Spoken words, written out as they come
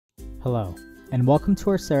Hello, and welcome to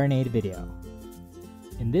our Cerenade video.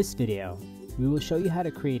 In this video, we will show you how to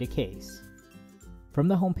create a case. From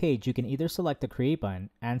the home page, you can either select the Create button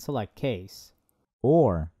and select Case,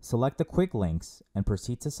 or select the quick links and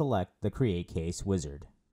proceed to select the Create Case wizard.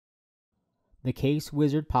 The Case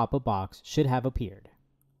Wizard pop-up box should have appeared.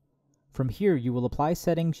 From here, you will apply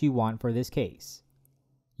settings you want for this case.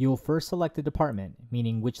 You will first select the department,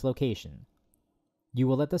 meaning which location. You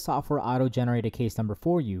will let the software auto-generate a case number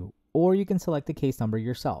for you, or you can select the case number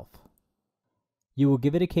yourself. You will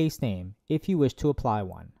give it a case name if you wish to apply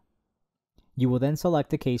one. You will then select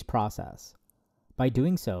the case process. By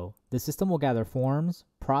doing so, the system will gather forms,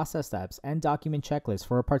 process steps, and document checklists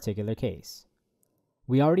for a particular case.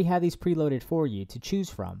 We already have these preloaded for you to choose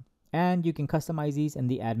from, and you can customize these in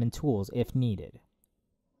the admin tools if needed.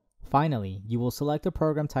 Finally, you will select the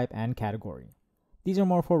program type and category. These are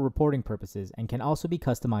more for reporting purposes and can also be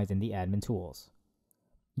customized in the admin tools.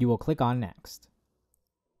 You will click on Next.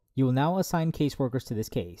 You will now assign caseworkers to this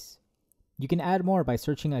case. You can add more by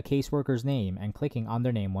searching a caseworker's name and clicking on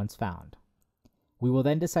their name once found. We will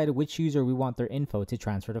then decide which user we want their info to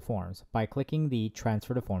transfer to forms by clicking the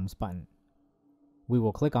Transfer to Forms button. We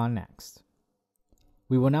will click on Next.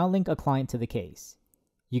 We will now link a client to the case.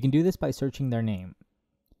 You can do this by searching their name.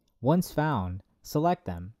 Once found, select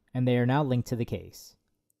them, and they are now linked to the case.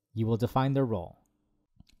 You will define their role.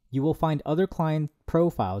 You will find other client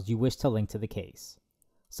profiles you wish to link to the case,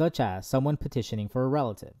 such as someone petitioning for a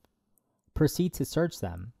relative. Proceed to search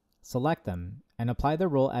them, select them, and apply their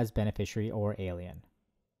role as beneficiary or alien.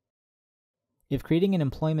 If creating an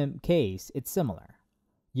employment case, it's similar.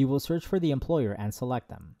 You will search for the employer and select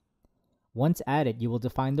them. Once added, you will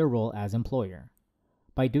define their role as employer.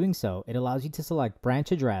 By doing so, it allows you to select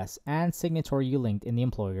branch address and signatory you linked in the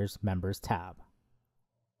Employer's Members tab.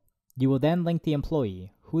 You will then link the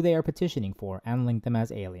employee, who they are petitioning for, and link them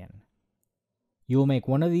as alien. You will make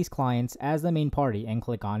one of these clients as the main party and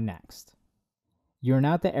click on Next. You are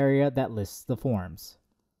now at the area that lists the forms.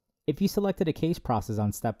 If you selected a case process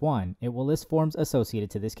on step 1, it will list forms associated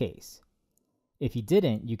to this case. If you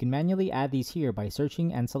didn't, you can manually add these here by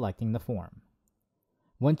searching and selecting the form.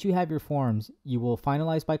 Once you have your forms, you will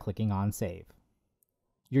finalize by clicking on Save.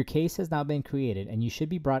 Your case has now been created and you should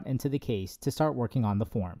be brought into the case to start working on the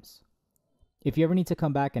forms. If you ever need to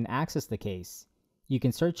come back and access the case, you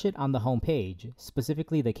can search it on the home page,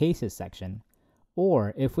 specifically the Cases section,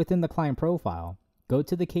 or if within the client profile, go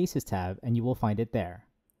to the Cases tab and you will find it there.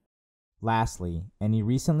 Lastly, any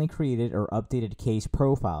recently created or updated case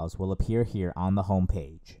profiles will appear here on the home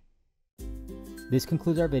page. This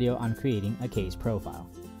concludes our video on creating a case profile.